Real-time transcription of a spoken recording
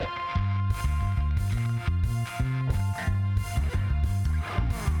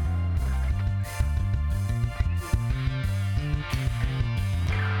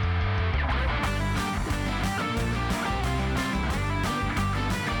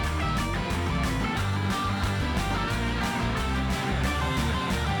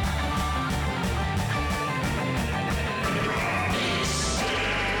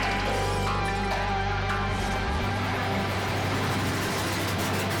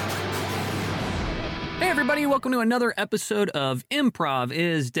Hey everybody, welcome to another episode of Improv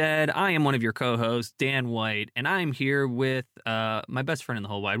is Dead. I am one of your co-hosts, Dan White, and I'm here with my best friend in the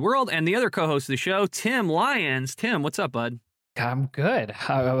whole wide world and the other co-host of the show, Tim Lyons. Tim, what's up, bud? I'm good.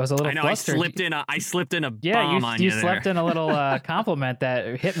 I was a little flustered. I slipped in a bomb on you. You slept in a little compliment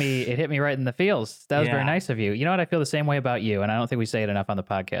that hit me. It hit me right in the feels. That was very nice of you. You know what? I feel the same way about you, and I don't think we say it enough on the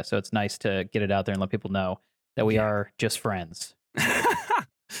podcast. So it's nice to get it out there and let people know that we are just friends.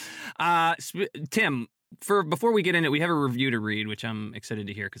 Tim, before we get into it, we have a review to read, which I'm excited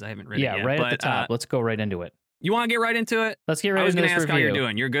to hear because I haven't read it yet. Yeah, right at the top. Let's go right into it. You want to get right into it? Let's get right into this review. I was going to ask how you're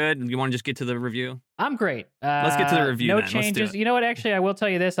doing. You're good? You want to just get to the review? I'm great. Let's get to the review. No changes. You know what? Actually, I will tell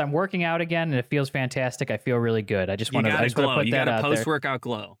you this. I'm working out again, and it feels fantastic. I feel really good. I just want to put that out there. You got a post-workout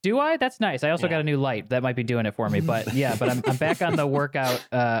glow. Do I? That's nice. I also got a new light. That might be doing it for me. But yeah, I'm back on the workout.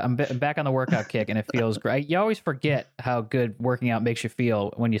 I'm back on the workout kick, and it feels great. You always forget how good working out makes you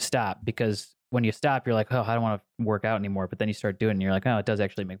feel when you stop, because when you stop, you're like, oh, I don't want to work out anymore. But then you start doing it, and you're like, oh, it does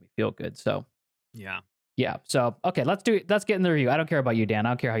actually make me feel good. So yeah. So, okay, let's get in the review. I don't care about you, Dan. I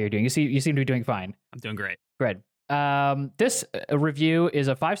don't care how you're doing. You seem to be doing fine. I'm doing great. Good. This review is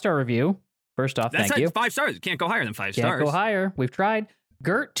a 5-star review. First off, thank you. 5 stars. You can't go higher than 5 stars. Can't go higher. We've tried.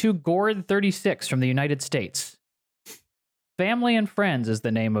 Gert to Gord 36 from the United States. Family and Friends is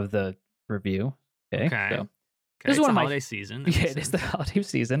the name of the review. Okay. So this is one of my holiday season. Yeah, it is the holiday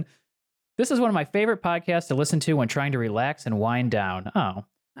season. This is one of my favorite podcasts to listen to when trying to relax and wind down. Oh.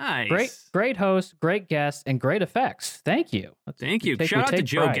 Nice. Great host, great guest, and great effects. Thank you. Thank you. Shout out to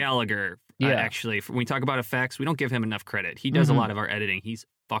Joe Gallagher. Actually, when we talk about effects, we don't give him enough credit. He does a lot of our editing. He's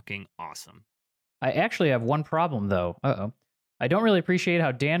fucking awesome. I actually have one problem, though. I don't really appreciate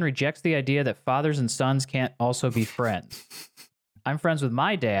how Dan rejects the idea that fathers and sons can't also be friends. I'm friends with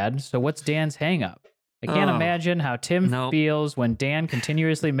my dad, so what's Dan's hang up? I can't imagine how Tim feels when Dan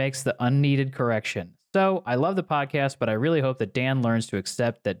continuously makes the unneeded correction. So, I love the podcast, but I really hope that Dan learns to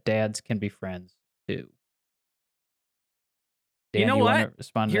accept that dads can be friends, too. Dan, you know what?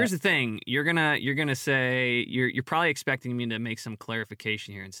 Here's the thing. You're gonna say you're probably expecting me to make some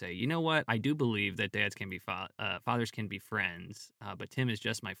clarification here and say, you know what? I do believe that dads can be fathers can be friends, but Tim is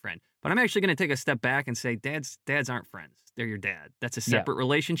just my friend. But I'm actually gonna take a step back and say dads aren't friends. They're your dad. That's a separate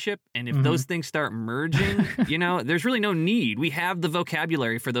relationship. And if those things start merging, there's really no need. We have the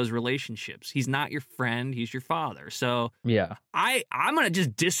vocabulary for those relationships. He's not your friend. He's your father. So yeah, I'm gonna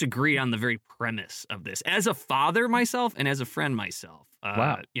just disagree on the very premise of this. As a father myself and as a friend myself.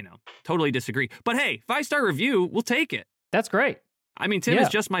 Wow. Totally disagree. But hey, 5-star review, we'll take it. That's great. I mean, Tim is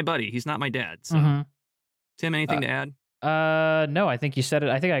just my buddy. He's not my dad. So, Tim, anything to add? No, I think you said it.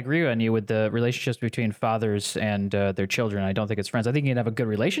 I think I agree on you with the relationships between fathers and their children. I don't think it's friends. I think you can have a good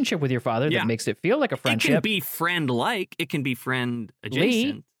relationship with your father that makes it feel like a friendship. It can be friend-like. It can be friend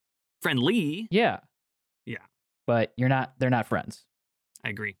adjacent. Friendly. Yeah. Yeah. But they're not friends. I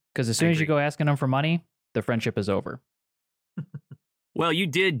agree. Because as soon as you go asking them for money, the friendship is over. Well, you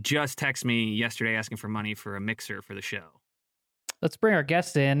did just text me yesterday asking for money for a mixer for the show. Let's bring our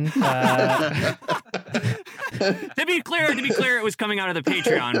guests in. To be clear, it was coming out of the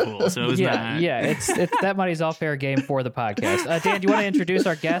Patreon pool, so it was not. Yeah, it's that money's all fair game for the podcast. Dan, do you want to introduce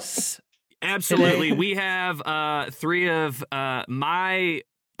our guests? Absolutely. Today? We have 3 of my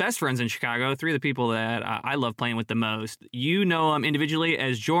best friends in Chicago, 3 of the people that I love playing with the most. You know them individually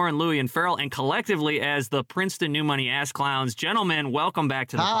as Jorin, Louie, and Farrell, and collectively as the Princeton New Money Ass Clowns. Gentlemen, welcome back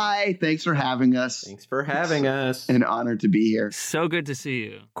to the Hi, thanks for having us. Thanks for having us. An honor to be here. So good to see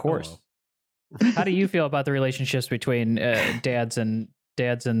you. Of course. How do you feel about the relationships between dads and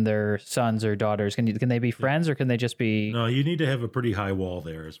their sons or daughters? Can they be friends or can they just be? No, you need to have a pretty high wall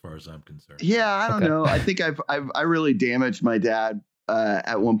there, as far as I'm concerned. Yeah, I don't know. I think I really damaged my dad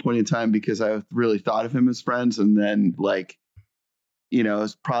at one point in time because I really thought of him as friends, and then it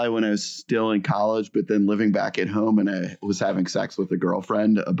was probably when I was still in college, but then living back at home and I was having sex with a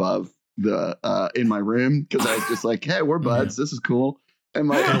girlfriend above in my room because I was just like, hey, we're buds. This is cool. And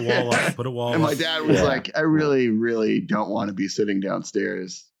my put a wall and my dad was like, I really, really don't want to be sitting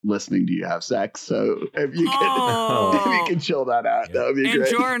downstairs listening to you have sex. So if you can chill that out, that would be great.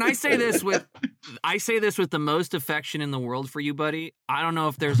 And Jorin, I say this with the most affection in the world for you, buddy. I don't know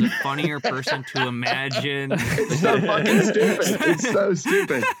if there's a funnier person to imagine. It's so fucking stupid. It's so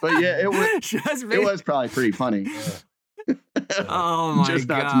stupid. But yeah, it was probably pretty funny. Oh my god. Just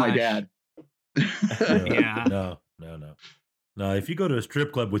not to my dad. Yeah. No, if you go to a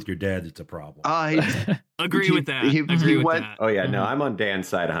strip club with your dad, it's a problem. Agree with that. Oh yeah, no, I'm on Dan's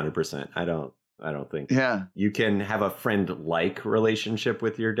side 100%. I don't I don't think. Yeah. You can have a friend-like relationship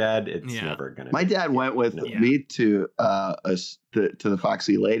with your dad. It's never going to. My dad went with me to the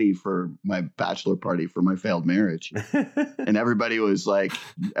Foxy Lady for my bachelor party for my failed marriage. And everybody was like,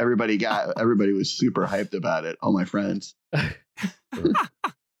 everybody was super hyped about it. All my friends.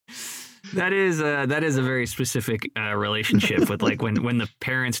 That is a very specific relationship with like when the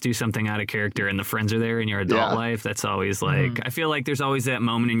parents do something out of character and the friends are there in your adult life. That's always like, I feel like there's always that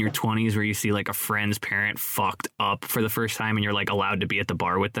moment in your 20s where you see like a friend's parent fucked up for the first time and you're like allowed to be at the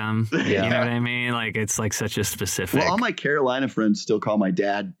bar with them. Yeah. You know what I mean? Like it's like such a specific. Well, all my Carolina friends still call my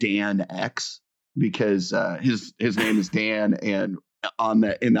dad Dan X because his name is Dan, and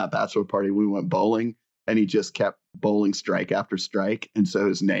in that bachelor party we went bowling. And he just kept bowling strike after strike. And so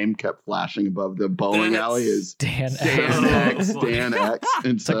his name kept flashing above the bowling alley as Dan X. And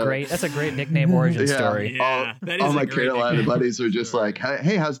that's a great nickname origin story. Yeah, all my Carolina buddies are just like,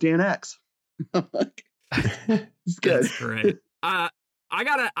 hey, how's Dan X? I'm like, it's good. That's great. I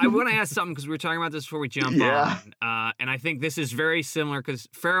want to ask something because we were talking about this before we jump on. And I think this is very similar because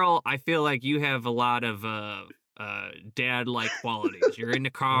Farrell, I feel like you have a lot of dad-like qualities. You're into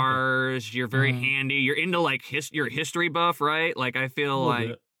cars. You're very handy. You're into like you're a history buff, right? Like I feel like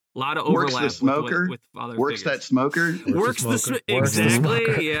a lot of overlap. Works the smoker. With father Works figures. That smoker.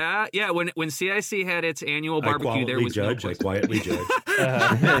 Exactly. Yeah. When CIC had its annual barbecue, there was I quietly judge.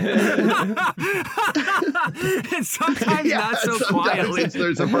 And sometimes not so quietly.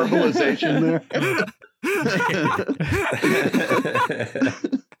 There's a verbalization there.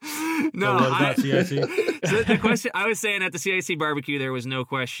 No, what about CIC? So the question I was saying at the CIC barbecue, there was no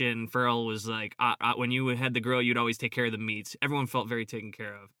question. Farrell was like, when you had the grill, you'd always take care of the meats. Everyone felt very taken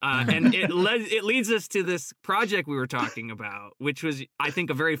care of, and it leads us to this project we were talking about, which was, I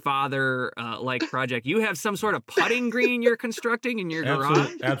think, a very father like project. You have some sort of putting green you're constructing in your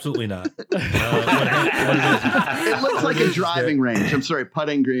garage. Absolutely not. It looks like a driving range. I'm sorry,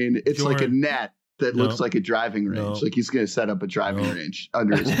 putting green. It's like a net that looks like a driving range. Like he's going to set up a driving range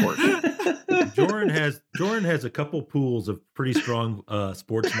under his porch. Jorin has a couple pools of pretty strong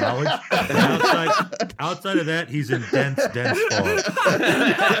sports knowledge. Outside of that, he's in dense fog.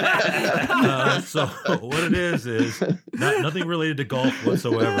 So what it is nothing related to golf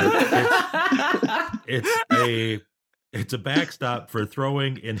whatsoever. It's a backstop for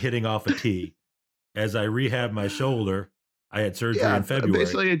throwing and hitting off a tee. As I rehab my shoulder, I had surgery in February.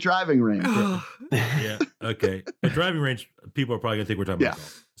 Basically a driving range. Yeah. Okay. A driving range, people are probably going to think we're talking about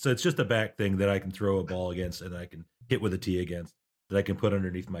golf. So it's just a back thing that I can throw a ball against and I can hit with a tee against that I can put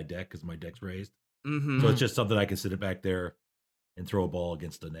underneath my deck because my deck's raised. Mm-hmm. So it's just something I can sit it back there and throw a ball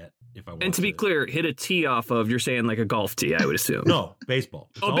against the net if I want. And to be clear, hit a tee off of, you're saying like a golf tee, I would assume. No, baseball.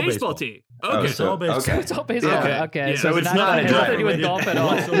 Baseball tee. Okay. It's all baseball. It's all baseball. Okay. Yeah. So it's not anything to do with golf at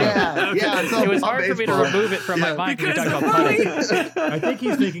all. Yeah. It was hard for me to remove it from my mind because you're talking about putting. I think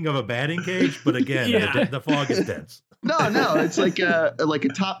he's thinking of a batting cage, but again, the fog is dense. No, it's like a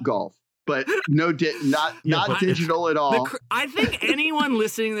Top Golf. But not digital at all. I think anyone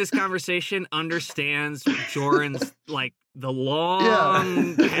listening to this conversation understands Jorin's like the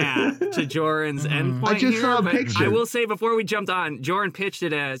long path to Jorin's endpoint. I just saw a picture. I will say before we jumped on, Jorin pitched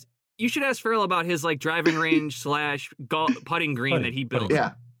it as, you should ask Farrell about his like driving range / putting green that he built.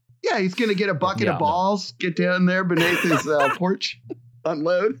 Yeah, he's gonna get a bucket of balls, get down there beneath his porch.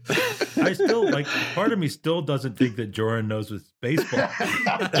 Unload. I still part of me still doesn't think that Jorin knows with baseball.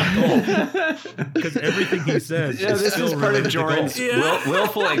 Because everything he says this is part of Jorin's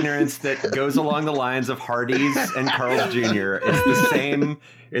willful ignorance that goes along the lines of Hardee's and Carl's Jr.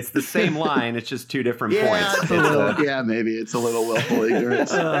 It's the same line, it's just two different points. Maybe it's a little willful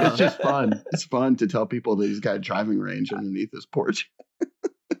ignorance. It's just fun. It's fun to tell people that he's got a driving range underneath his porch.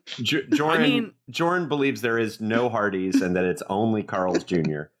 Jorin believes there is no Hardee's and that it's only Carl's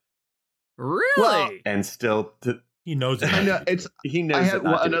Jr. Really? Well, and still, he knows it. I know he knows. I had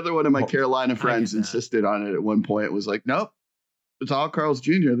another one of my Carolina friends insisted on it at one point. It was like, nope, it's all Carl's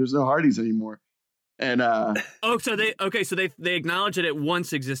Jr. There's no Hardee's anymore. And so they acknowledge that it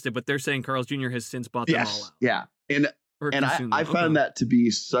once existed, but they're saying Carl's Jr. has since bought them all out. Yeah, and I found that to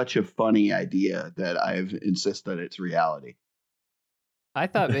be such a funny idea that I've insisted it's reality. I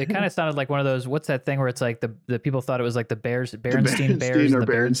thought it kind of sounded like one of those. What's that thing where it's like the people thought it was like the Berenstein Bears and the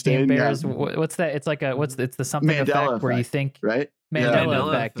Berenstein Bears? Yeah. What's that? It's like it's the something Mandela effect where you think right Mandela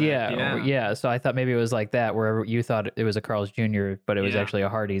effect. Yeah. So I thought maybe it was like that where you thought it was a Carl's Jr. but it was actually a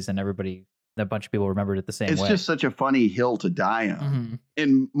Hardee's and a bunch of people remembered it the same way. It's just such a funny hill to die on. Mm-hmm.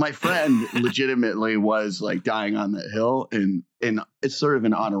 And my friend legitimately was like dying on that hill, and it's sort of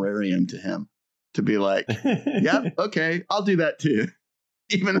an honorarium to him to be like, yep, okay, I'll do that too.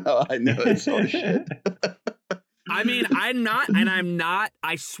 even though I know it's horseshit. I mean, I'm not,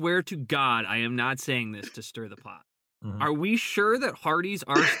 I swear to God, I am not saying this to stir the pot. Mm-hmm. Are we sure that Hardee's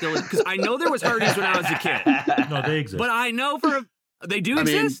are still, because I know there was Hardee's when I was a kid. No, they exist. But I know they do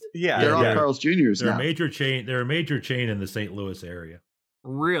exist? Yeah. They're all Carl's Jr.'s They're now. a major chain. They're a major chain in the St. Louis area.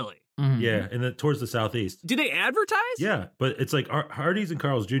 Really? Mm-hmm. Yeah, and towards the southeast. Do they advertise? Yeah, but it's like Hardee's and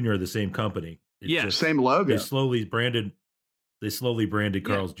Carl's Jr. are the same company. It's yeah, just, same logo. They slowly branded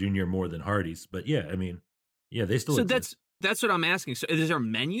Carl's Jr. more than Hardee's. But yeah, I mean, yeah, they still. So exist. that's what I'm asking. So is our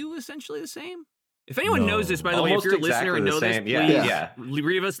menu essentially the same? If anyone knows this, by the way, if you're a listener and know this,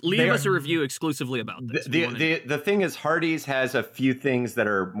 please leave us a review exclusively about this. The thing is, Hardee's has a few things that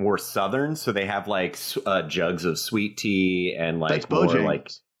are more southern, so they have like jugs of sweet tea and like more like.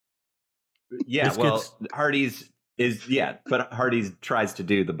 Yeah, biscuits. Well, Hardee's but Hardee's tries to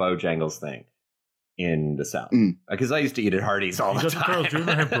do the Bojangles thing in the South. Because I used to eat at Hardee's all the time. Carl's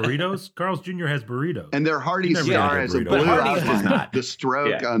Jr. have burritos? Carl's Jr. has burritos. And their Hardee's star has a blue outline. The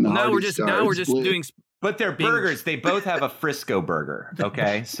stroke on the Hardee's star. Now we're just doing. But they're burgers. They both have a Frisco burger.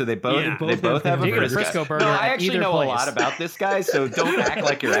 Okay, so they both have a Frisco burger. No, I actually know a lot about this guy, so don't act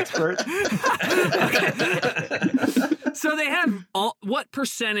like you're expert. So they have what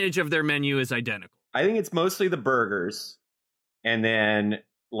percentage of their menu is identical? I think it's mostly the burgers, and then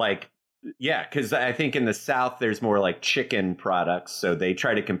because I think in the South there's more like chicken products, so they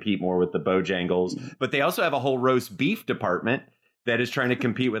try to compete more with the Bojangles. But they also have a whole roast beef department that is trying to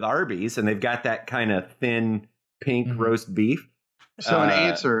compete with Arby's, and they've got that kind of thin pink roast beef. So an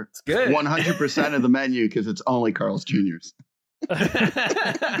answer, it's good. 100% of the menu because it's only Carl's Jr.'s.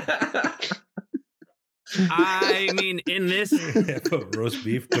 I mean, in this roast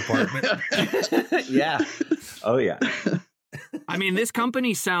beef department. Yeah. Oh, yeah. I mean, this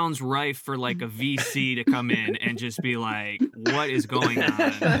company sounds rife for like a VC to come in and just be like, what is going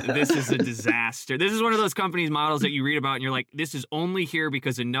on? This is a disaster. This is one of those companies models that you read about and you're like, this is only here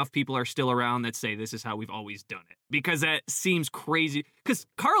because enough people are still around that say this is how we've always done it. Because that seems crazy. Because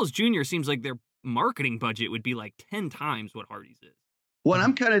Carl's Jr. seems like their marketing budget would be like 10 times what Hardee's is. What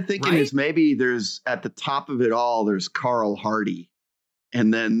I'm kind of thinking is maybe there's at the top of it all, there's Carl Hardy.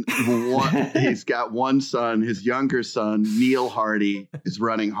 And then he's got one son, his younger son, Neil Hardy, is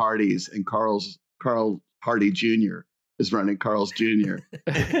running Hardee's, and Carl Hardy Jr. is running Carl's Jr.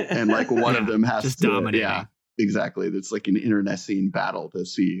 And like one of them has to dominate. Yeah, exactly. It's like an internecine battle to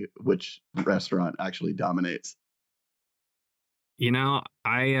see which restaurant actually dominates. You know,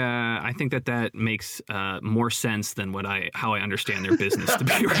 I think that makes more sense than how I understand their business to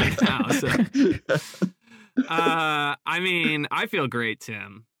be right now. So. I mean, I feel great,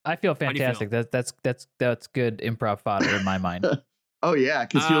 Tim. I feel fantastic. That's good improv fodder in my mind. Oh yeah,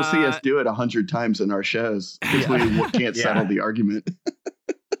 because you'll see us do it 100 times in our shows because we can't settle the argument.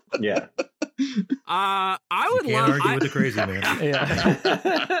 Yeah. I would argue with the crazy man. Yeah.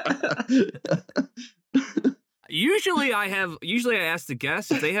 Usually I ask the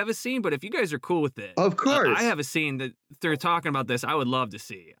guests if they have a scene, but if you guys are cool with it, of course, I have a scene that they're talking about this. I would love to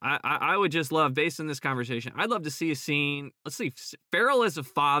see. I would just love, based on this conversation, I'd love to see a scene. Let's see. Farrell as a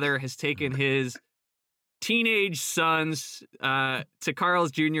father has taken his teenage sons to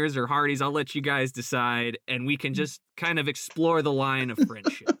Carl's Jr.'s or Hardee's. I'll let you guys decide, and we can just kind of explore the line of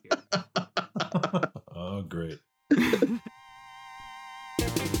friendship here. Oh, great.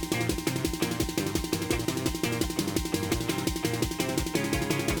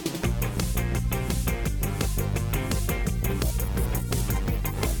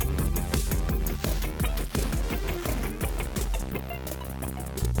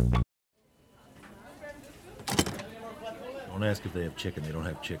 Don't ask if they have chicken. They don't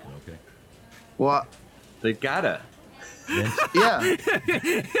have chicken, okay? What? They gotta. Vince? Yeah.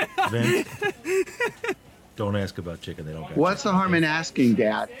 Vince? Don't ask about chicken. They don't got What's chicken. the harm in asking,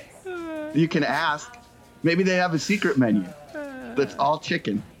 Dad? You can ask. Maybe they have a secret menu that's all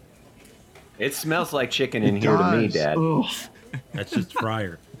chicken. It smells like chicken in here to me, Dad. Ugh. That's just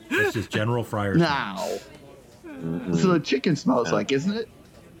fryer. That's just general fryer. No. So the chicken smells like, isn't it?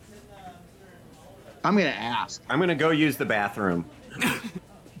 I'm going to ask. I'm going to go use the bathroom.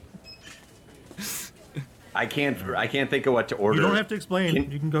 I can't think of what to order. You don't have to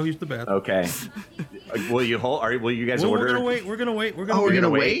explain. You can go use the bathroom. Okay. Will you will you guys order? We're gonna wait. We're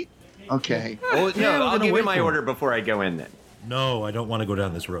gonna wait. Okay. Well, no, I'll give you my order before I go in then. No, I don't want to go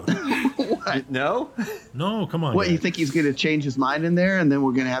down this road. What? No? No, come on. What, Dad. you think he's going to change his mind in there, and then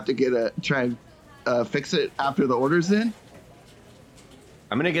we're going to have to try and fix it after the order's in?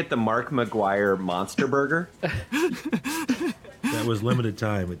 I'm going to get the Mark McGwire Monster Burger. That was limited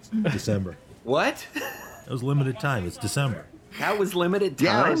time. It's December. What? That was limited time. It's December. That was limited time?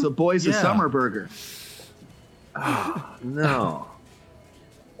 Yeah, it was a Boys of Summer burger. Oh, no.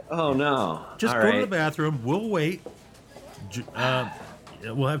 Oh, no. Just go to the bathroom. We'll wait.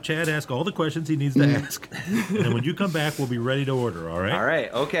 We'll have Chad ask all the questions he needs to ask. And then when you come back, we'll be ready to order, all right? All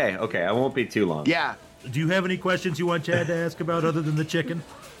right. Okay. I won't be too long. Yeah. Do you have any questions you want Chad to ask about other than the chicken?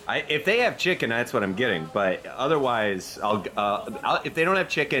 If they have chicken, that's what I'm getting. But otherwise, I'll if they don't have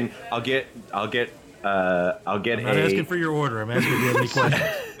chicken, I'll get. I'm not asking for your order. I'm asking if you have any questions.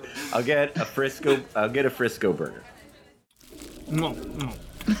 I'll get a Frisco burger. No.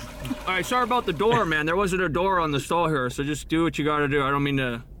 All right, sorry about the door, man. There wasn't a door on the stall here, so just do what you got to do. I don't mean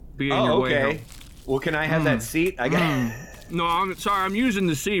to be in your way. Okay. Well, can I have that seat? No, I'm sorry. I'm using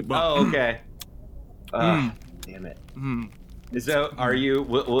the seat, but. Oh, okay. Damn it. Is that? Are you?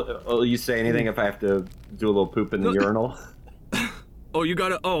 Will you say anything if I have to do a little poop in the urinal? Oh, you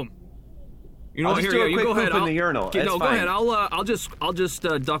gotta. Oh. You know I'll what? just Here, do a you quick go ahead. poop in the urinal. No, go ahead. I'll just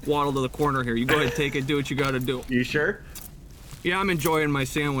duck waddle to the corner here. You go ahead, take it. Do what you got to do. You sure? Yeah, I'm enjoying my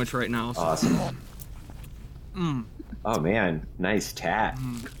sandwich right now. So. Awesome. Oh man, nice tat.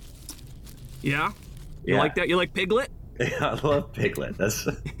 Yeah. You like that? You like Piglet? Yeah, I love Piglet. That's.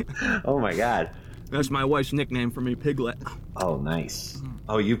 Oh my god. That's my wife's nickname for me, Piglet. Oh, nice.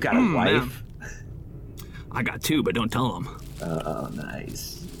 Oh, you've got a wife? Man. I got two, but don't tell them. Oh,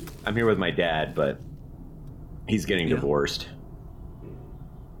 nice. I'm here with my dad, but he's getting divorced.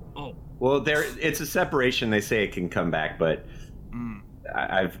 Oh. Well, it's a separation. They say it can come back, but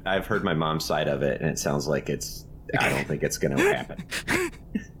I've heard my mom's side of it, and it sounds like I don't think it's going to happen.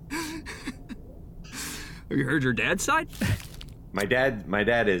 Have you heard your dad's side? My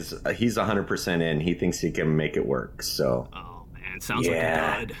dad is he's 100% in. He thinks he can make it work. So. Oh man, sounds like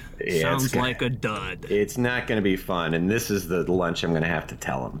a dud. Yeah, sounds like a dud. It's not going to be fun, and this is the lunch I'm going to have to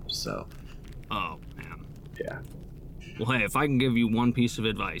tell him. So. Oh man. Yeah. Well, hey, if I can give you one piece of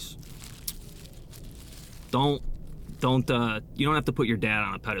advice, don't you don't have to put your dad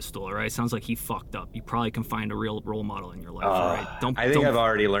on a pedestal, all right? Sounds like he fucked up. You probably can find a real role model in your life, all right? I think I've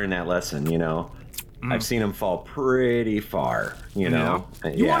already learned that lesson, you know. I've seen him fall pretty far, you know.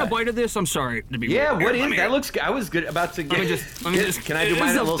 You want a bite of this? I'm sorry to be rude. What is that? Looks. I was good about to get. Let me just. Can I do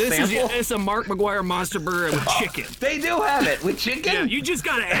mine a little sample? It's a Mark McGwire monster burger with chicken. They do have it with chicken. Yeah, you just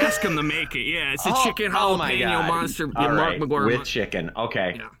gotta ask them to make it. Yeah, it's a chicken jalapeno monster. Mark McGwire with chicken.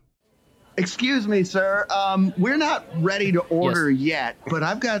 Okay. Yeah. Excuse me, sir. We're not ready to order yet, but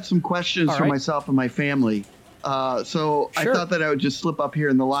I've got some questions for myself and my family. So I thought that I would just slip up here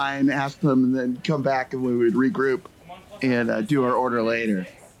in the line, ask them, and then come back and we would regroup and do our order later.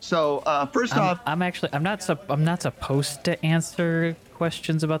 So first off, I'm not supposed to answer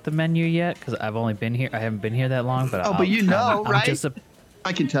questions about the menu yet because I've only been here. I haven't been here that long. But but you know, right?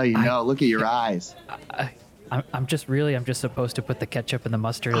 I can tell you know. Look at your eyes. I'm just supposed to put the ketchup and the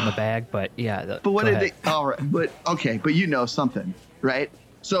mustard in the bag. But yeah. But what did they? All right. But okay. But you know something, right?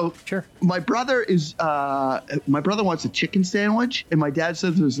 So sure. My brother wants a chicken sandwich, and my dad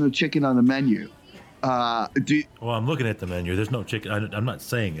says there's no chicken on the menu. Well, I'm looking at the menu. There's no chicken. I'm not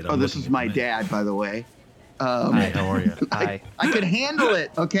saying it. This is my dad, by the way. Hi, how are you? Hi. I can handle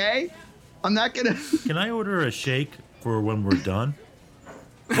it. Okay, I'm not gonna. Can I order a shake for when we're done?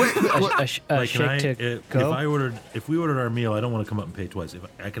 A shake to go? If we ordered our meal, I don't want to come up and pay twice.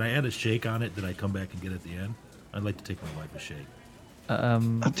 Can I add a shake on it that I come back and get at the end? I'd like to take my wife a shake.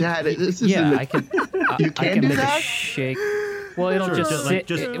 Dad, this is I can. You I can do make that? a shake. Well, it'll just sit.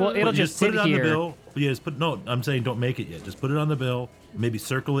 It'll just sit put it on here. the bill. Yeah, no, I'm saying don't make it yet. Just put it on the bill. Maybe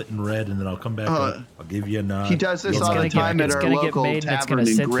circle it in red, and then I'll come back up. I'll give you a nod. He does this all the time at our local tavern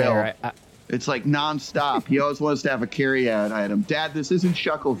and grill. There. It's like nonstop. He always wants to have a carry-out item. Dad, this isn't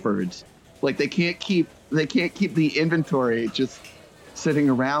Shackelford's. Like they can't keep the inventory just sitting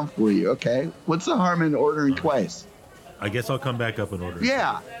around for you. Okay, what's the harm in ordering twice? I guess I'll come back up and order.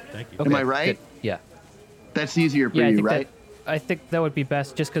 Yeah. Thank you. Okay, am I right? Good. Yeah. That's easier for you, right? I think that would be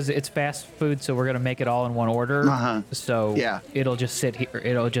best just because it's fast food, so we're going to make it all in one order. So it'll just sit here.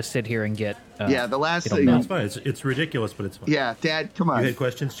 It'll just sit here and get. The last thing. That's fine. It's ridiculous, but it's fine. Yeah, Dad, come on. You had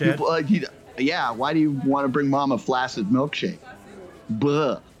questions, Chad? Why do you want to bring Mom a flaccid milkshake?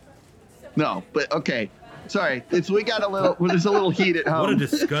 Blah. No, but okay. Sorry, there's a little heat at home. What a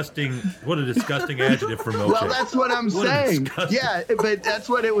disgusting adjective for milkshake. Well, that's what I'm saying. Yeah, but that's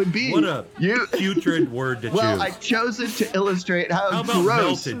what it would be. What a putrid word to choose. Well, I chose it to illustrate how about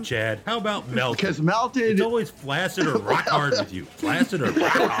gross. Melted, Chad? How about melted? Because melted. It's always flaccid or rock hard with you. Flaccid or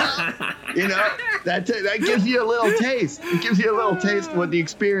rock hard. You know, that gives you a little taste. It gives you a little taste what the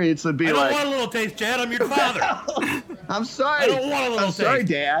experience would be like. I don't want a little taste, Chad. I'm your father. I'm sorry. I don't want a little taste. I'm sorry,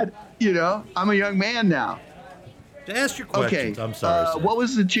 Dad. You know, I'm a young man now. Ask your questions. Okay. I'm sorry. What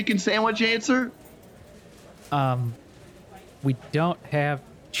was the chicken sandwich answer? We don't have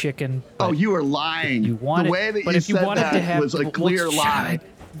chicken. Oh, you were lying. You wanted, the way that but you if you said wanted that to have, was a clear lie.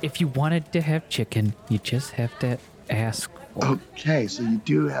 If you wanted to have chicken, you just have to ask for it. Okay, so you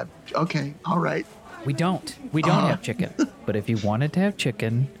do have. Okay, all right. We don't have chicken. But if you wanted to have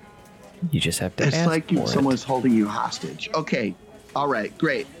chicken, you just have to ask for it. It's like someone's holding you hostage. Okay, all right,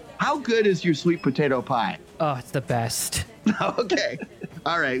 great. How good is your sweet potato pie? Oh, it's the best. Okay,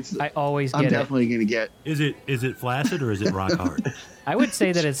 all right. So I always get I'm definitely gonna get. Is it flaccid or is it rock hard? I would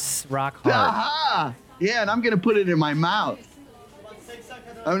say that it's rock hard. Aha! Yeah, and I'm gonna put it in my mouth.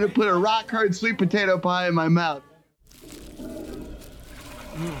 I'm gonna put a rock hard sweet potato pie in my mouth.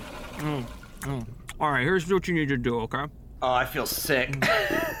 All right, here's what you need to do, okay? Oh, I feel sick.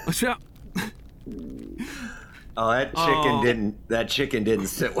 What's up? Oh, that chicken didn't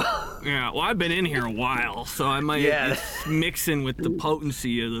sit well. Yeah, well, I've been in here a while, so I might it's mixing with the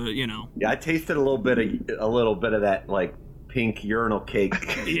potency of the, Yeah, I tasted a little bit of that like pink urinal cake.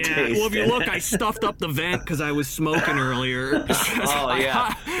 Yeah, taste. well, if you look, I stuffed up the vent because I was smoking earlier.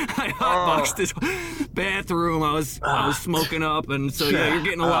 I hotboxed this bathroom. I was smoking up, and so you're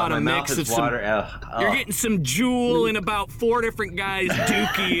getting a lot of mix of some. You're getting some Jewel and about 4 different guys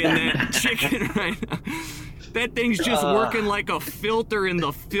dookie in that chicken right now. That thing's just working like a filter in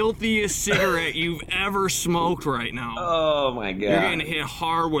the filthiest cigarette you've ever smoked right now. Oh my god! You're getting hit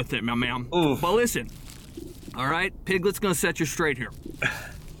hard with it, my man. Oof. But listen. All right, Piglet's gonna set you straight here.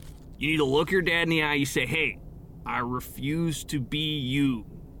 You need to look your dad in the eye. You say, hey, I refuse to be you,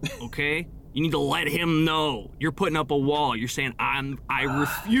 okay? You need to let him know. You're putting up a wall. You're saying, I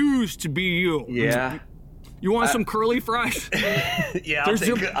refuse to be you. Yeah. You want some curly fries? Yeah, I'll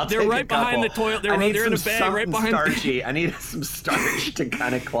take they're right behind the toilet. They're in a bag right behind. Starchy. I need some starch to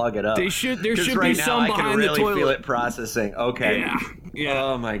kind of clog it up. There should right be some now, behind the toilet. I can really feel it processing. Okay. Yeah.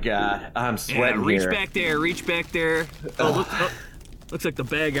 Oh my god, I'm sweating reach here. Reach back there. Looks like the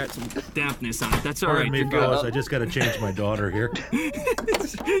bag got some dampness on it. That's all right. Pardon me, fellas. I just got to change my daughter here. I'm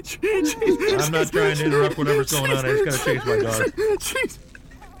not trying to interrupt whatever's going on. I just got to change my daughter.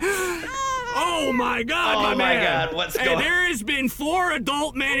 Oh my God, my man! God, what's going on? There has been 4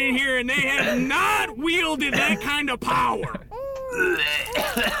 adult men in here, and they have not wielded that kind of power.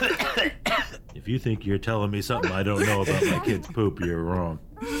 If you think you're telling me something I don't know about my kid's poop, you're wrong.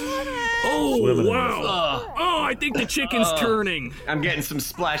 Oh, wow. Oh, I think the chicken's turning. I'm getting some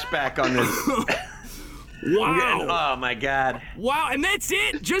splashback on this. Wow. Oh my god. Wow, and that's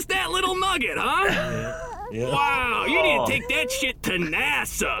it? Just that little nugget, huh? Yeah. Wow, you need to take that shit to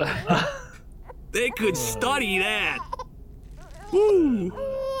NASA. They could study that. Woo.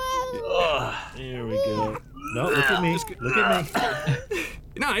 There we go. No, look at me. Look at me.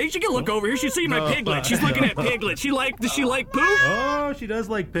 No, you should look over here. She's seeing my Piglet. She's looking at Piglet. Does she like poop? Oh, she does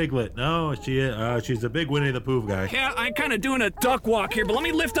like Piglet. No, she's a big Winnie the Pooh guy. Yeah, I'm kind of doing a duck walk here, but let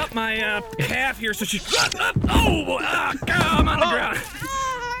me lift up my calf here so she's... Oh, God, I'm on the ground.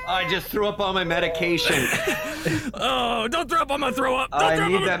 I just threw up all my medication. Oh, don't throw up. I'm gonna throw up. I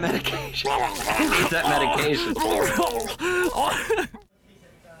need that medication. I need that medication.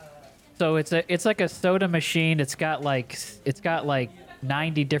 So it's like a soda machine. It's got like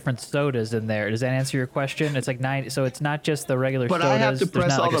 90 different sodas in there. Does that answer your question? It's like 90. So it's not just the regular sodas. But I have to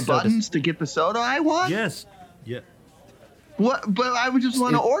press all the buttons to get the soda I want? Yes. Yeah. What? But I would just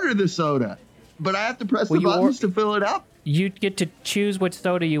want to order the soda. But I have to press the buttons to fill it up? You get to choose what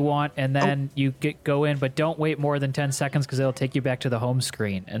soda you want, and then you go in, but don't wait more than 10 seconds because it'll take you back to the home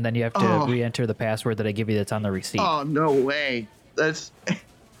screen, and then you have to re-enter the password that I give you that's on the receipt. Oh, no way.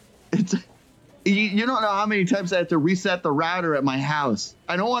 You don't know how many times I have to reset the router at my house.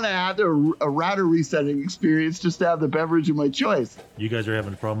 I don't want to have a router resetting experience just to have the beverage of my choice. You guys are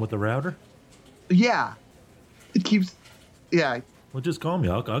having a problem with the router? Yeah. It keeps... Yeah. Well, just call me.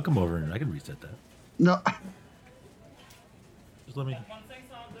 I'll come over and I can reset that. No... Just let me.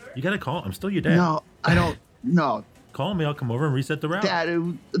 You gotta call. I'm still your dad. No, I don't. No. Call me. I'll come over and reset the router. Dad,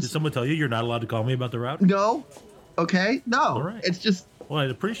 did someone tell you you're not allowed to call me about the router? No. Okay. No. All right. It's just. Well, I'd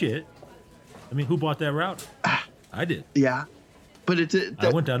appreciate it. I mean, who bought that router? I did. Yeah, but I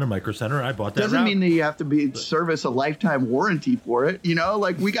went down to Micro Center. I bought that doesn't router. Mean that you have to service a lifetime warranty for it. You know,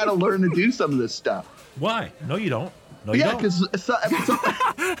 like we got to learn to do some of this stuff. Why? No, you don't. No, yeah, because at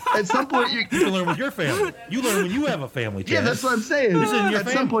some point you can learn with your family. You learn when you have a family. Chad. Yeah, that's what I'm saying. At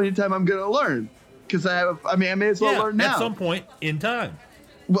some point in time, I'm going to learn because I may as well learn now. At some point in time.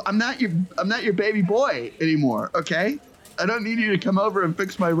 Well, I'm not your baby boy anymore. Okay, I don't need you to come over and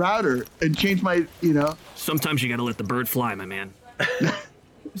fix my router and change my. Sometimes you got to let the bird fly, my man.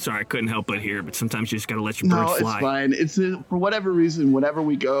 Sorry, I couldn't help but hear, but sometimes you just gotta let your birds fly. No, it's fine. It's for whatever reason, whenever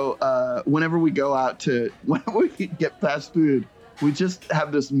we go out whenever we get fast food, we just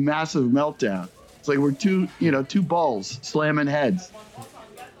have this massive meltdown. It's like we're two balls slamming heads.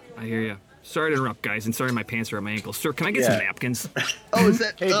 I hear you. Sorry to interrupt, guys, and sorry my pants are at my ankles. Sir, can I get some napkins? Oh, is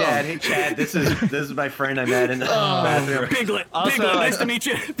that? Hey, Dad. Hey, Chad. This is my friend I met in the bathroom. Piglet. Also, Piglet, nice to meet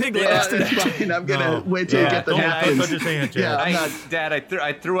you. Piglet, Yeah, nice to meet you. it's fine. I'm gonna wait till you get the napkins. Dad,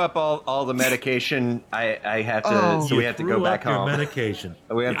 I threw up all the medication. I have to, so we have to go back home. Medication.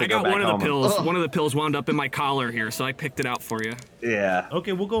 We have to go I got back one home. of the pills. One of the pills wound up in my collar here, so I picked it out for you. Yeah.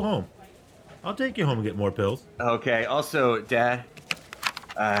 Okay, we'll go home. I'll take you home and get more pills. Okay. Also, Dad,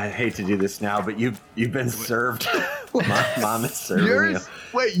 I hate to do this now, but you've been served. Mom is serving you.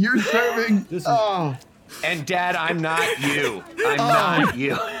 Wait, you're serving? And Dad, I'm not you. I'm not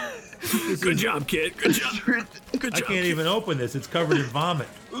you. Good job, kid. Good job. Good job. I can't even open this. It's covered in vomit.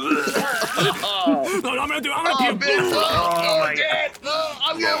 No, I'm gonna puke. Oh my God.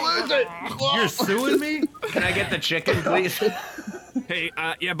 I'm gonna lose it. You're suing me? Can I get the chicken, please? Hey,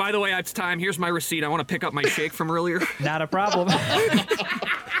 yeah, by the way, it's time. Here's my receipt. I want to pick up my shake from earlier. Not a problem.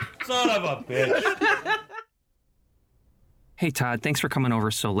 Son of a bitch. Hey, Todd, thanks for coming over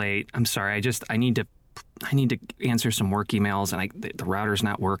so late. I'm sorry. I need to answer some work emails, and the router's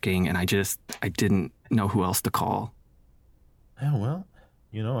not working, and I didn't know who else to call. Oh,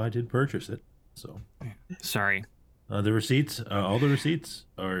 well, I did purchase it, so. Sorry. The receipts, all the receipts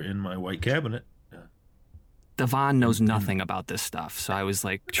are in my white cabinet. Devon knows nothing about this stuff, so I was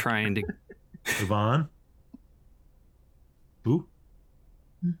like trying to. Devon? Who?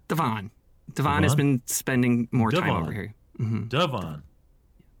 Devon has been spending more time over here. Mm-hmm. Devon.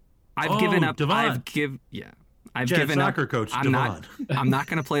 I've given up. Devon. I've given soccer up. Coach I'm Devon. I'm not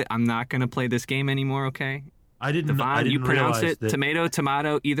gonna play this game anymore. Okay. I didn't. Devon, I didn't you pronounce realize it that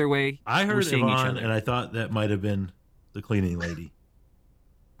tomato. Either way, I heard we're seeing each Devon, other. and I thought that might have been the cleaning lady.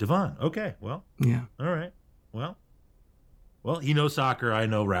 Devon. Okay. Well. Yeah. All right. Well, he knows soccer. I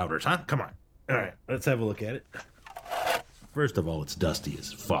know routers. Huh? Come on. All right. Let's have a look at it. First of all, it's dusty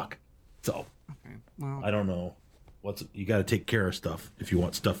as fuck. So. Okay. Well. I don't know. You got to take care of stuff if you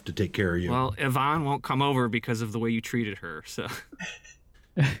want stuff to take care of you. Well, Yvonne won't come over because of the way you treated her. So.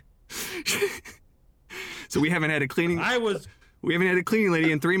 So we haven't had a cleaning. We haven't had a cleaning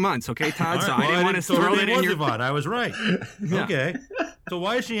lady in 3 months, okay, Todd? Right, so I didn't want to throw that in your. Yvonne. I was right. Yeah. Okay. So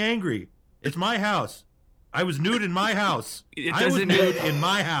why is she angry? It's my house. I was nude in my house. I was nude in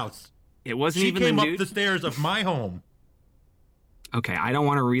my house. It wasn't she even came the up nude. the stairs of my home. Okay, I don't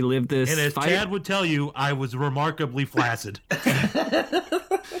want to relive this. And as fight. Chad would tell you, I was remarkably flaccid.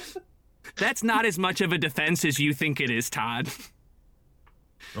 That's not as much of a defense as you think it is, Todd.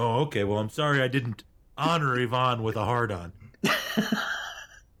 Oh, okay. Well, I'm sorry I didn't honor Yvonne with a hard-on.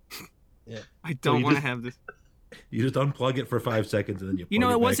 Yeah. I don't want to have this. You just unplug it for 5 seconds and then you plug You know,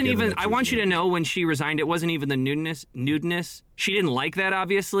 it it wasn't back in, even. and I want you to know when she resigned, it wasn't even the nudeness. She didn't like that,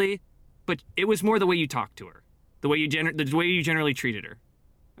 obviously, but it was more the way you talked to her, the way you generally treated her.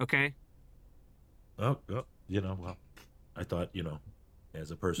 Okay. Oh, well, I thought,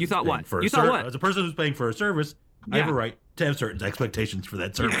 as a person. You thought what? For you thought what? As a person who's paying for a service, I have a right to have certain expectations for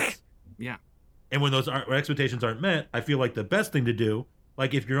that service. Yeah. And when those expectations aren't met, I feel like the best thing to do,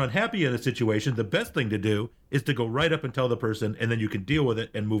 like if you're unhappy in a situation, the best thing to do is to go right up and tell the person, and then you can deal with it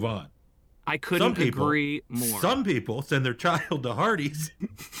and move on. I couldn't agree more. Some people send their child to Hardee's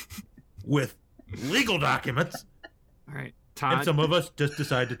with legal documents. All right, Todd. And some of us just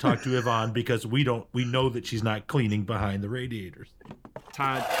decide to talk to Yvonne because we know that she's not cleaning behind the radiators.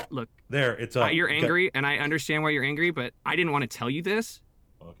 Todd, look. There, it's up. You're angry, and I understand why you're angry, but I didn't want to tell you this.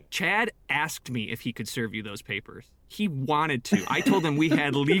 Okay. Chad asked me if he could serve you those papers. He wanted to. I told him we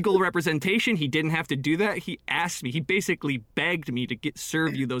had legal representation. He didn't have to do that. He asked me. He basically begged me to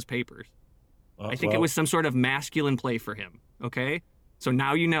serve you those papers. I think it was some sort of masculine play for him. Okay? So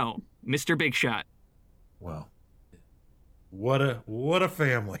now you know. Mr. Big Shot. Wow. What a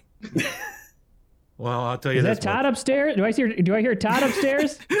family. Well, I'll tell you Is this. Is that Todd upstairs? Do I hear Todd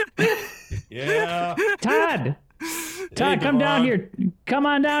upstairs? Yeah. Todd, come down here. Come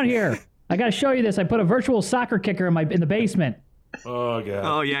on down here. I got to show you this. I put a virtual soccer kicker in the basement. Oh god.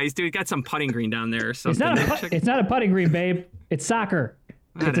 Oh yeah, he's got some putting green down there or something. It's not a putting green, babe. It's soccer.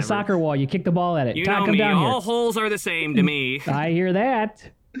 Whatever. It's a soccer wall. You kick the ball at it. You Todd, know come me. down here. All holes are the same to me. I hear that.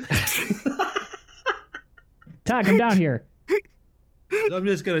 Todd, come down here. I'm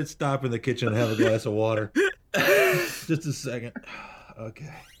just gonna stop in the kitchen and have a glass of water. Just a second.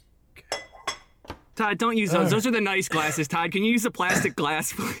 Okay. Todd, don't use those. Those are the nice glasses. Todd, can you use a plastic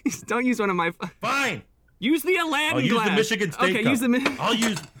glass, please? Don't use one of my. Fine. Use the Aladdin glass. Use the Michigan State cup. Use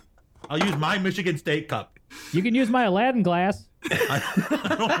the. I'll use my Michigan State cup. You can use my Aladdin glass. I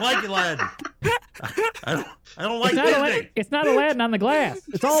don't like Aladdin. I don't like Disney. It's not Aladdin on the glass.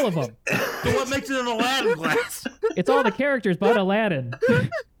 It's all of them. So what makes it an Aladdin glass? It's all the characters but Aladdin.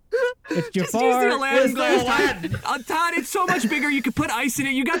 It's Jafar. Just use the Aladdin glass. Todd, it's so much bigger. You could put ice in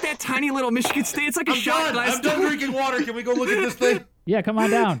it. You got that tiny little Michigan State. It's like a shot glass. I'm done drinking water. Can we go look at this thing? Yeah, come on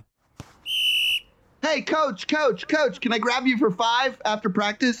down. Hey, coach, can I grab you for 5 after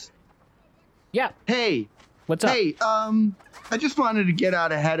practice? Yeah. Hey. What's up? Hey, I just wanted to get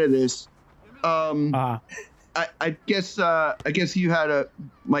out ahead of this. I guess you had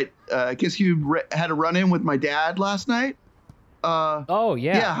a run in with my dad last night. Oh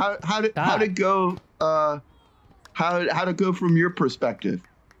yeah. Yeah. How did it go? How to go from your perspective?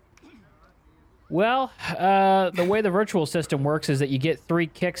 Well, the way the virtual system works is that you get 3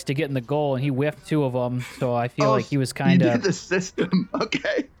 kicks to get in the goal, and he whiffed 2 of them. So I feel like he was kind of. You did the system,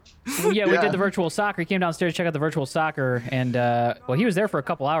 okay? Well, yeah, we did the virtual soccer. He came downstairs to check out the virtual soccer, and he was there for a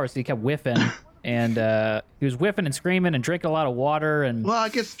couple hours. So he kept whiffing, and he was whiffing and screaming and drinking a lot of water. And well, I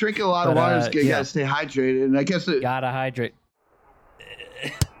guess drinking a lot of water is good. You gotta stay hydrated, and I guess gotta hydrate.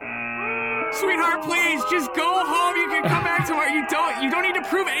 Sweetheart, please, just go home. You can come back tomorrow. You don't need to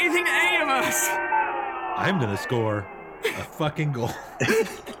prove anything to any of us. I'm gonna score a fucking goal.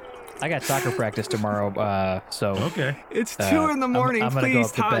 I got soccer practice tomorrow, so okay. It's 2 in the morning.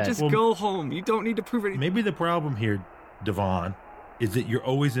 Please, Todd, just go home. You don't need to prove anything. Maybe the problem here, Devon, is that you're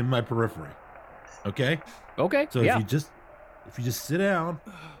always in my periphery. Okay. Okay. So if you just sit down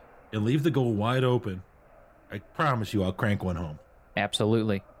and leave the goal wide open, I promise you, I'll crank one home.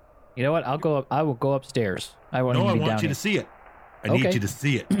 Absolutely. You know what? I will go upstairs. I won't even be down want you to see it. I need you to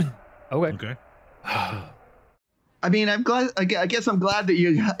see it. Okay. I mean, I guess I'm glad that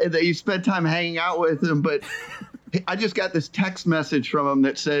you spent time hanging out with him, but I just got this text message from him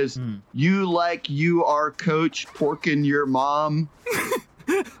that says, "You are coach porking your mom."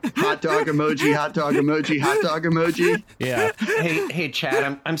 Hot dog emoji, hot dog emoji, hot dog emoji. Yeah. Hey,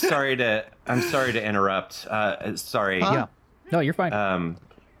 Chad. I'm sorry to interrupt. Sorry. Huh? Yeah. No, you're fine.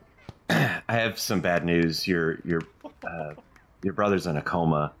 I have some bad news. Your brother's in a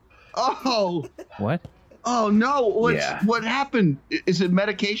coma. Oh. What? Oh no! What happened? Is it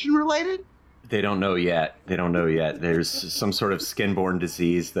medication related? They don't know yet. There's some sort of skin-borne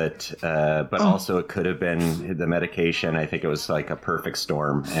disease that, but also it could have been the medication. I think it was like a perfect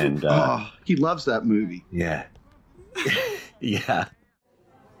storm. And he loves that movie. Yeah. Yeah.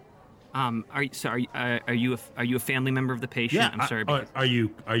 Are you a family member of the patient? Yeah. I'm sorry.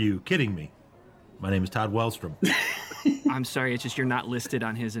 Are you kidding me? My name is Todd Wellstrom. I'm sorry. It's just you're not listed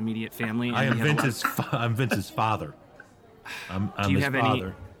on his immediate family. I'm Vince's father. I'm his father. Do you have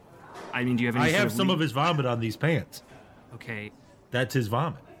any? I have some of his vomit on these pants. Okay. That's his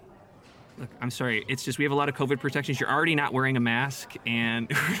vomit. Look, I'm sorry. It's just we have a lot of COVID protections. You're already not wearing a mask, and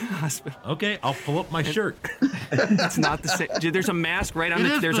we're in a hospital. Okay, I'll pull up my shirt. It's not the same. There's a mask right on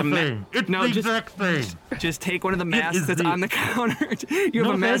There's a same. It's the exact same. Just take one of the masks that's on the counter. You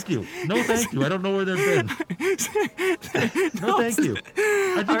have a mask. No, thank you. I don't know where they've been. No, thank you.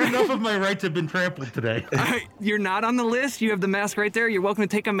 I think enough of my rights have been trampled today. You're not on the list. You have the mask right there. You're welcome to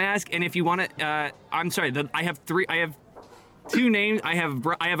take a mask. And if you want to, I'm sorry. I have 2 names. I have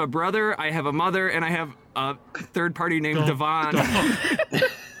a brother, I have a mother, and I have a third party named Devon.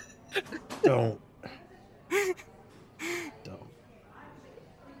 Don't.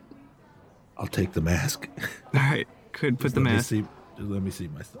 I'll take the mask. All right, put the mask. Let me see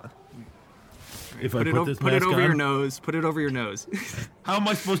my son. Right, if put it over your nose. Put it over your nose. How am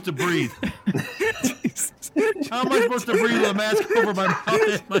I supposed to breathe? How am I supposed to breathe with a mask over my mouth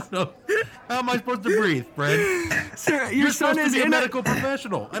and my nose? How am I supposed to breathe, Fred? Sir, You're son is a medical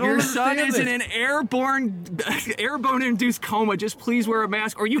professional. Your son is in an airborne-induced coma. Just please wear a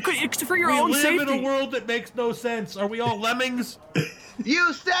mask, or you could. It's for your own safety. We live in a world that makes no sense. Are we all lemmings?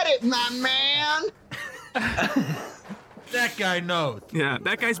 You said it, my man. That guy knows. Yeah,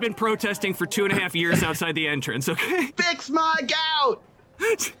 that guy's been protesting for 2.5 years outside the entrance. Okay. Fix my gout.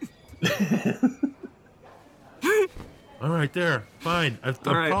 All right, there. Fine. I'll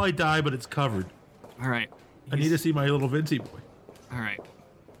probably die, but it's covered. All right. I need to see my little Vincey boy. All right.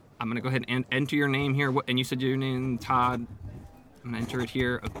 I'm going to go ahead and enter your name here. And you said your name, Todd. I'm going to enter it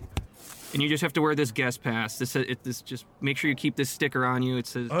here. And you just have to wear this guest pass. This just make sure you keep this sticker on you. It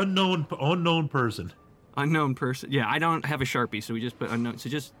says unknown person. Unknown person. Yeah, I don't have a Sharpie, so we just put unknown. So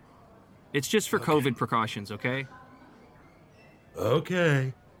it's just for COVID precautions, okay?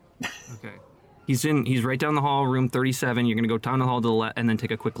 Okay. Okay. He's right down the hall, room 37. You're gonna go down the hall to the left, and then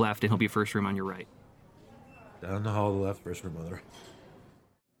take a quick left, and he'll be first room on your right. Down the hall to the left, first room, mother.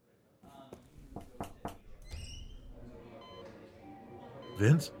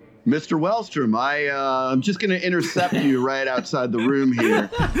 Vince? Mr. Wellstrom, I'm just going to intercept you right outside the room here.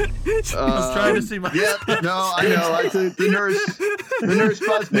 I was trying to see my son. No, I know. The nurse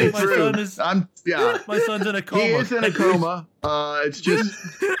buzzed me through. My son's in a coma. He is in a coma. It's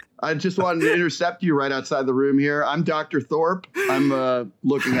just, I just wanted to intercept you right outside the room here. I'm Dr. Thorpe. I'm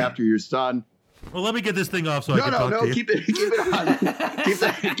looking after your son. Well, let me get this thing off so I can talk to you. Keep it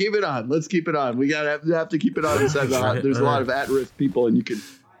on. Keep it on. Let's keep it on. We have to keep it on. There's a lot of at-risk people, and you can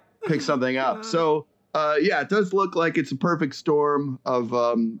pick something up. So, it does look like it's a perfect storm of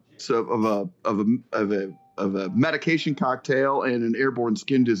a medication cocktail and an airborne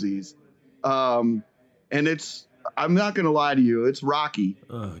skin disease. And I'm not going to lie to you, it's rocky.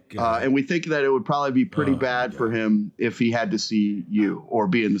 Oh, God. And we think that it would probably be pretty bad for him if he had to see you or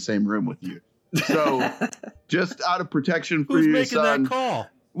be in the same room with you. So, just out of protection for your son. Who's making that call?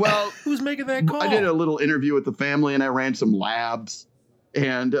 Well, who's making that call? I did a little interview with the family, and I ran some labs,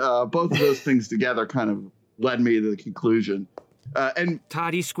 and both of those things together kind of led me to the conclusion. And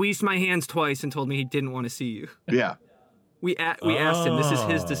Todd, he squeezed my hands twice and told me he didn't want to see you. Yeah, we asked him. This is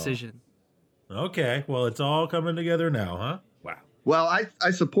his decision. Okay, well, it's all coming together now, huh? Wow. Well,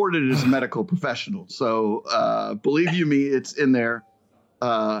 I supported it as a medical professional, so believe you me, it's in there.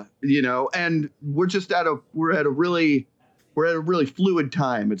 And we're just at a really fluid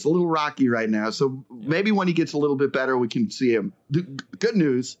time. It's a little rocky right now. So maybe when he gets a little bit better, we can see him. The good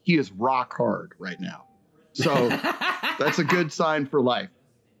news, he is rock hard right now. So that's a good sign for life.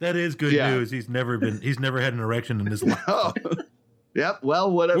 That is good news. He's never had an erection in his life. Oh. Yep. Well,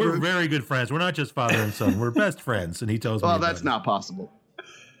 whatever. We're very good friends. We're not just father and son. We're best friends. And he tells me. Well, that's not possible.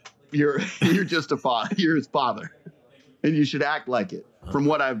 You're just a father. You're his father. And you should act like it, from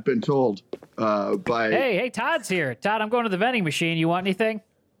what I've been told by... Hey, Todd's here. Todd, I'm going to the vending machine. You want anything?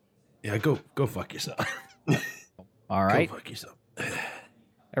 Yeah, go fuck yourself. All right. Go fuck yourself.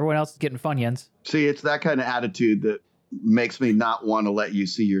 Everyone else is getting Funyuns. See, it's that kind of attitude that makes me not want to let you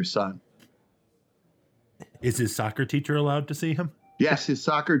see your son. Is his soccer teacher allowed to see him? Yes, his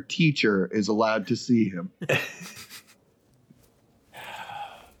soccer teacher is allowed to see him.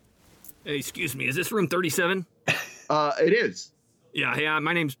 Hey, excuse me, is this room 37? It is. Yeah, hey,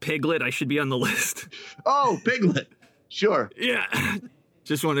 my name's Piglet. I should be on the list. Oh, Piglet. Sure. Yeah.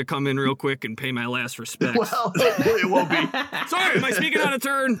 Just wanted to come in real quick and pay my last respects. Well, it won't be. Sorry, am I speaking out of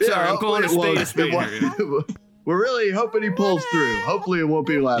turn? Sorry, I'm calling a spade here. We're really hoping he pulls through. Hopefully it won't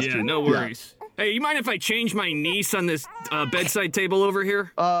be last year. Yeah, no worries. Yeah. Hey, you mind if I change my niece on this bedside table over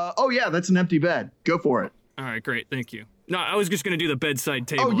here? Yeah, that's an empty bed. Go for it. All right, great. Thank you. No, I was just going to do the bedside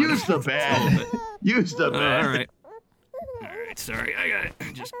table. Oh, use the bed. Use the bed. All right. Sorry, I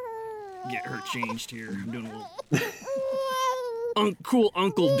gotta just get her changed here. I'm doing a little cool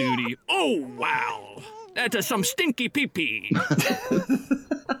uncle duty. Oh, wow. That's some stinky pee-pee.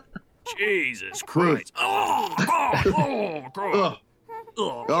 Jesus Christ. Oh, God.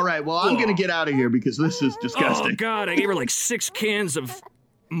 All right, well, I'm going to get out of here because this is disgusting. Oh, God, I gave her like 6 cans of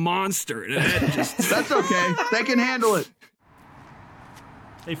Monster. That's okay. They can handle it.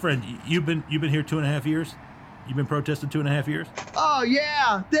 Hey, friend, you've been here 2.5 years? You've been protesting 2.5 years? Oh,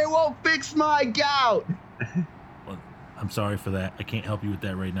 yeah. They won't fix my gout. Well, I'm sorry for that. I can't help you with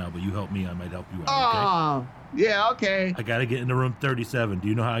that right now, but you help me, I might help you out, okay? Yeah, okay. I got to get into room 37. Do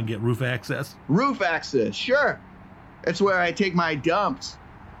you know how I can get roof access? Roof access, sure. That's where I take my dumps.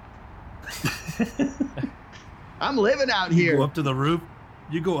 I'm living out here. You go up to the roof?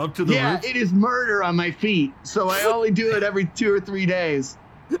 You go up to the roof? Yeah, it is murder on my feet, so I only do it every 2 or 3 days.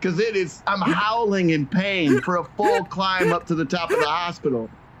 Because I'm howling in pain for a full climb up to the top of the hospital.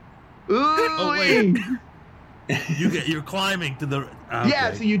 Ooh, oh, wait. You're climbing to the... Okay. Yeah,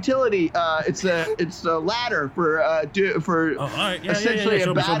 it's a utility. It's a ladder for essentially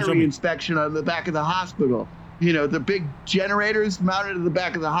a battery inspection on the back of the hospital. You know, the big generators mounted to the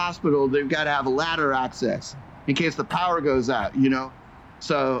back of the hospital, they've got to have a ladder access in case the power goes out, you know?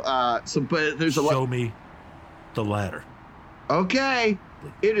 But there's a... Show me the ladder. Okay.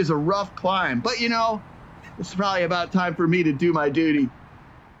 It is a rough climb, but you know, it's probably about time for me to do my duty.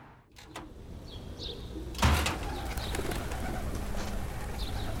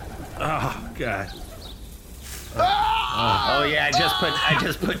 Oh God. Oh yeah, I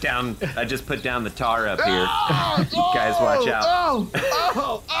just put down the tar up here. You guys watch out.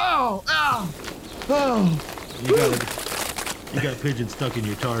 You got pigeon stuck in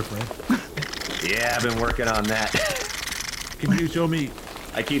your tar, friend. Yeah, I've been working on that. Can you show me?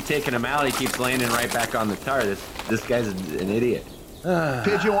 I keep taking him out. He keeps landing right back on the tar. This guy's an idiot.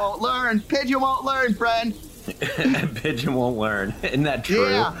 Pigeon won't learn. Pigeon won't learn, friend. Pigeon won't learn. Isn't that true?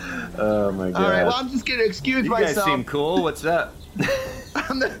 Yeah. Oh my god. All right. Well, I'm just gonna excuse myself. You guys seem cool. What's up?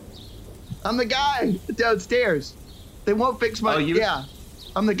 I'm the guy downstairs. They won't fix my. Yeah.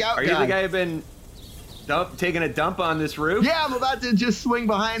 I'm the gout guy. Are you the guy who's been taking a dump on this roof? Yeah, I'm about to just swing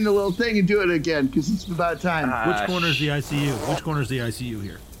behind the little thing and do it again because it's about time. Which corner is the ICU? Which corner is the ICU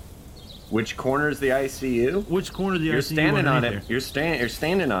here? Which corner is the ICU? Which corner is the ICU? You're standing on it. You're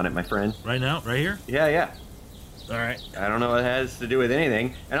standing on it, my friend. Right now? Right here? Yeah. All right. I don't know what it has to do with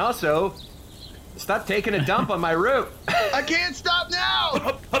anything. And also, stop taking a dump on my roof. I can't stop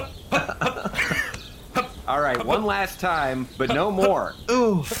now. All right, one last time, but no more.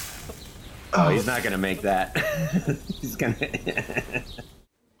 Ooh. Oh, he's not going to make that. He's going to...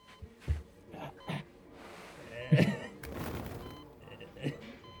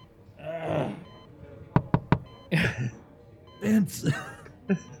 Vince.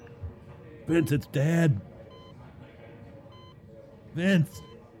 Vince, it's Dad. Vince.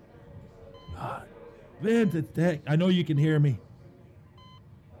 Vince, it's Dad. I know you can hear me.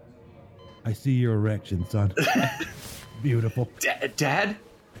 I see your erection, son. Beautiful. Dad?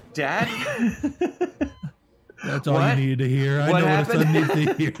 That's all you needed to hear. I know what a son needs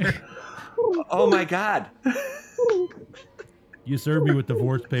to hear. Oh my God. You served me with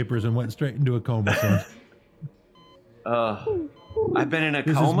divorce papers and went straight into a coma, son. I've been in a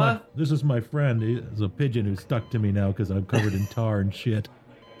coma? This is my friend. He's a pigeon who's stuck to me now because I'm covered in tar and shit.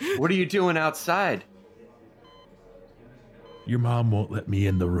 What are you doing outside? Your mom won't let me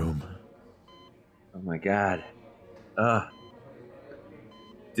in the room. Oh my God.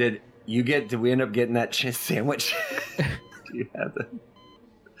 Did we end up getting that sandwich? Do you have that?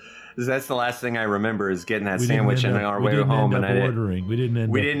 That's the last thing I remember is getting that sandwich on our way home. We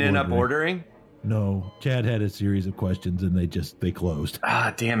didn't end up ordering? No. Chad had a series of questions and they closed.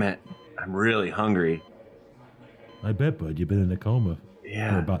 Ah, damn it. I'm really hungry. I bet, bud, you've been in a coma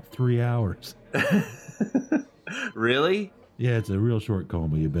for about 3 hours. Really? Yeah, it's a real short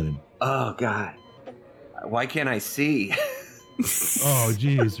coma you've been in. Oh, God. Why can't I see? Oh,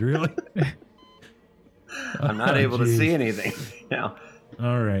 geez, really? I'm not able to see anything now.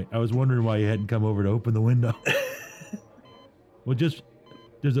 All right. I was wondering why you hadn't come over to open the window. Well,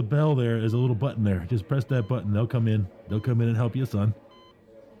 there's a bell there. There's a little button there. Just press that button. They'll come in. They'll come in and help you, son.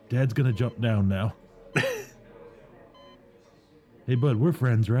 Dad's going to jump down now. Hey, bud, we're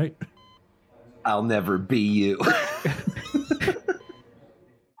friends, right? I'll never be you.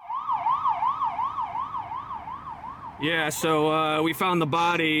 Yeah, so we found the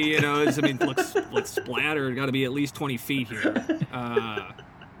body. It looks splattered. Got to be at least 20 feet here.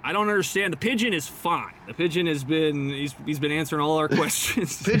 I don't understand. The pigeon is fine. The pigeon he's been answering all our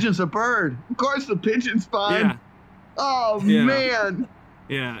questions. Pigeon's a bird. Of course, the pigeon's fine. Yeah. Oh man.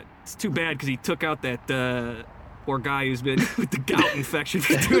 Yeah, it's too bad because he took out that poor guy who's been with the gout infection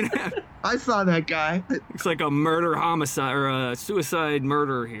for 2.5. I saw that guy. Looks like a homicide or a suicide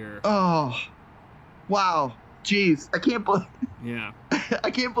murder here. Oh, wow. Jeez, I can't believe. Yeah.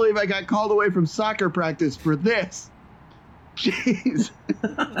 I can't believe I got called away from soccer practice for this. Jeez.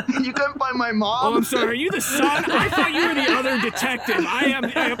 You couldn't find my mom? Oh, I'm sorry. Are you the son? I thought you were the other detective. I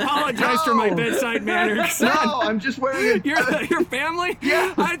apologize for my bedside manner. No, I'm just wearing your family?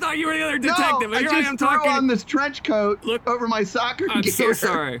 Yeah. I thought you were the other detective. No, I just threw on this trench coat over my soccer gear. I'm so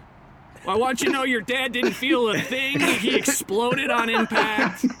sorry. Well, I want you to know your dad didn't feel a thing. He exploded on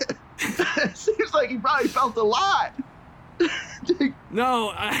impact. Seems like he probably felt a lot.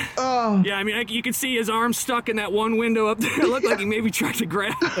 No. Yeah, I mean, you could see his arm stuck in that one window up there. It looked like he maybe tried to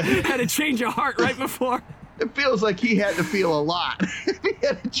grab. Had a change of heart right before. It feels like he had to feel a lot. He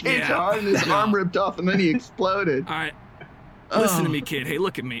had to change of heart and his arm ripped off and then he exploded. All right. Listen to me, kid. Hey,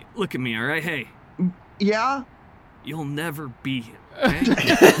 look at me. Look at me, all right? Hey. Yeah? You'll never be him,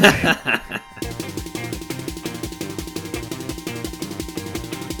 okay?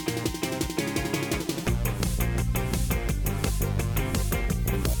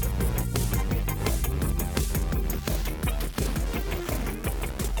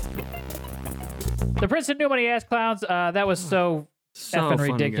 The Prince of New Money Ass Clowns, that was so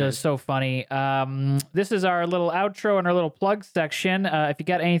effing ridiculous, so funny. This is our little outro and our little plug section. If you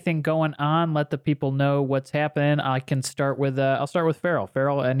got anything going on, let the people know what's happening. I can start with, I'll start with Farrell.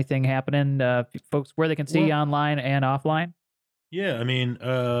 Farrell, anything happening? Folks, where they can see you online and offline? Yeah, I mean,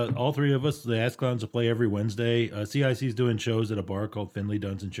 all three of us, the Ass Clowns, will play every Wednesday. CIC is doing shows at a bar called Finley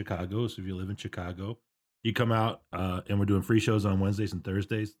Dunn's in Chicago. So if you live in Chicago, you come out, and we're doing free shows on Wednesdays and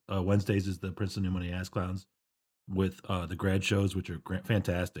Thursdays. Wednesdays is the Prince of New Money Ass Clowns with the grad shows, which are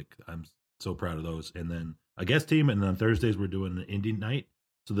fantastic. I'm so proud of those. And then a guest team, and then on Thursdays we're doing an indie night.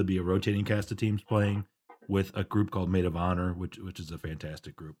 So there'll be a rotating cast of teams playing. with a group called Maid of Honor, which is a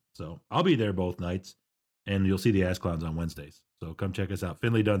fantastic group. So I'll be there both nights, and you'll see the Ass Clowns on Wednesdays. So come check us out.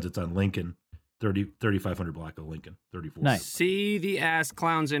 Finley Dunn's, it's on Lincoln, 3500 block of Lincoln, 34. Nice. See the Ass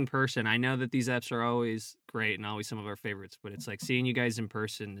Clowns in person. I know that these apps are always great and always some of our favorites, but it's like seeing you guys in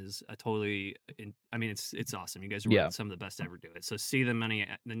person is a totally. I mean, it's awesome. You guys are some of the best to ever do it. So see the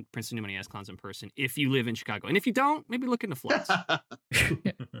Princeton New Money Ass Clowns in person if you live in Chicago, and if you don't, maybe look into flights.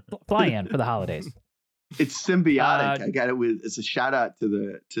 Fly in for the holidays. It's symbiotic. I got it it's a shout out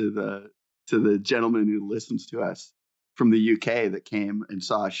to the gentleman who listens to us from the UK that came and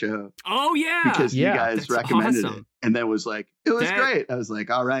saw a show. Oh yeah, because you guys recommended it, and then was like, it was great. I was like,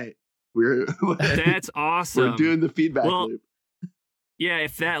 all right, that's awesome. We're doing the feedback loop. Yeah,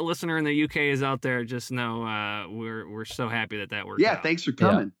 if that listener in the UK is out there, just know we're so happy that worked. Yeah, out. Thanks for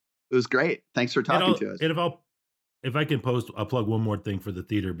coming. Yeah. It was great. Thanks for talking to us. And if I can I'll plug one more thing for the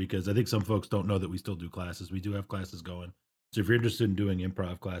theater, because I think some folks don't know that we still do classes. We do have classes going. So if you're interested in doing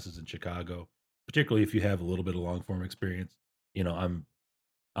improv classes in Chicago, particularly if you have a little bit of long form experience, I'm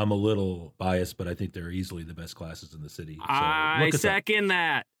a little biased, but I think they're easily the best classes in the city. So I second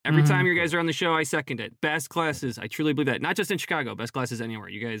that. Every time you guys are on the show, I second it. Best classes. I truly believe that. Not just in Chicago, best classes anywhere.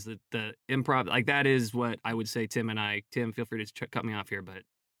 You guys, the improv, like that is what I would say, Tim, feel free to cut me off here, but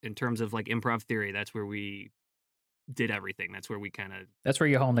in terms of like improv theory, that's where we did everything. That's where we that's where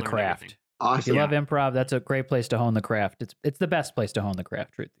you hone the craft. Awesome. If you love improv, that's a great place to hone the craft. It's the best place to hone the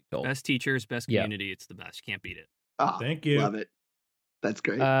craft, truth be told. Best teachers, best community. It's the best. You can't beat it. Oh, thank you. Love it. That's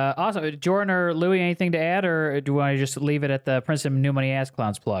great. Awesome. Jorin or Louie, anything to add, or do you want to just leave it at the Princeton New Money Ass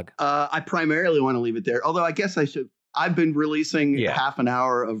Clowns plug? I primarily want to leave it there, although I guess I should. I've been releasing half an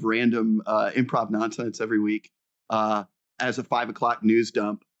hour of random improv nonsense every week as a 5:00 news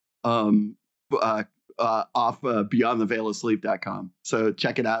dump off beyondtheveilofsleep.com. So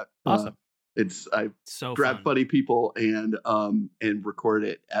check it out. Awesome. I grab funny people and record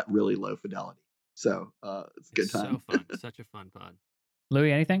it at really low fidelity. So it's a good time. So fun. Such a fun pod.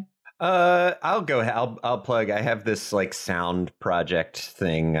 Louie, anything? I'll go. I'll plug. I have this like sound project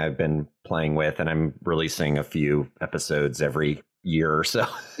thing I've been playing with, and I'm releasing a few episodes every year or so.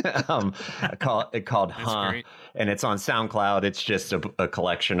 Called Huh, and it's on SoundCloud. It's just a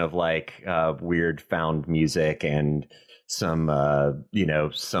collection of like weird found music and some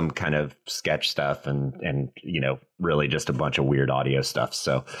some kind of sketch stuff and really just a bunch of weird audio stuff.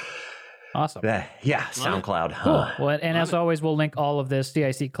 So awesome. SoundCloud. Cool. Well, and as always, we'll link all of this,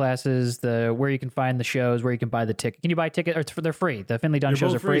 CIC classes, where you can find the shows, where you can buy the ticket. Can you buy tickets? Or they're free. The Finley Dunn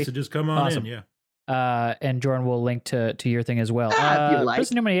shows are free. So just come on in. Yeah. And Jorin will link to your thing as well.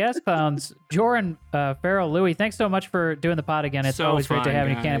 Princeton New Money Ass Clowns, Jorin, Farrell, Louie, thanks so much for doing the pod again. It's always great to have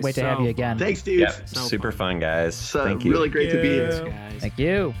you. Can't wait to have you again. Thanks, dude. Yep. Super fun, guys. Thank you. Really great to be here. Thank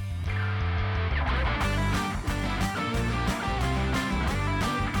you.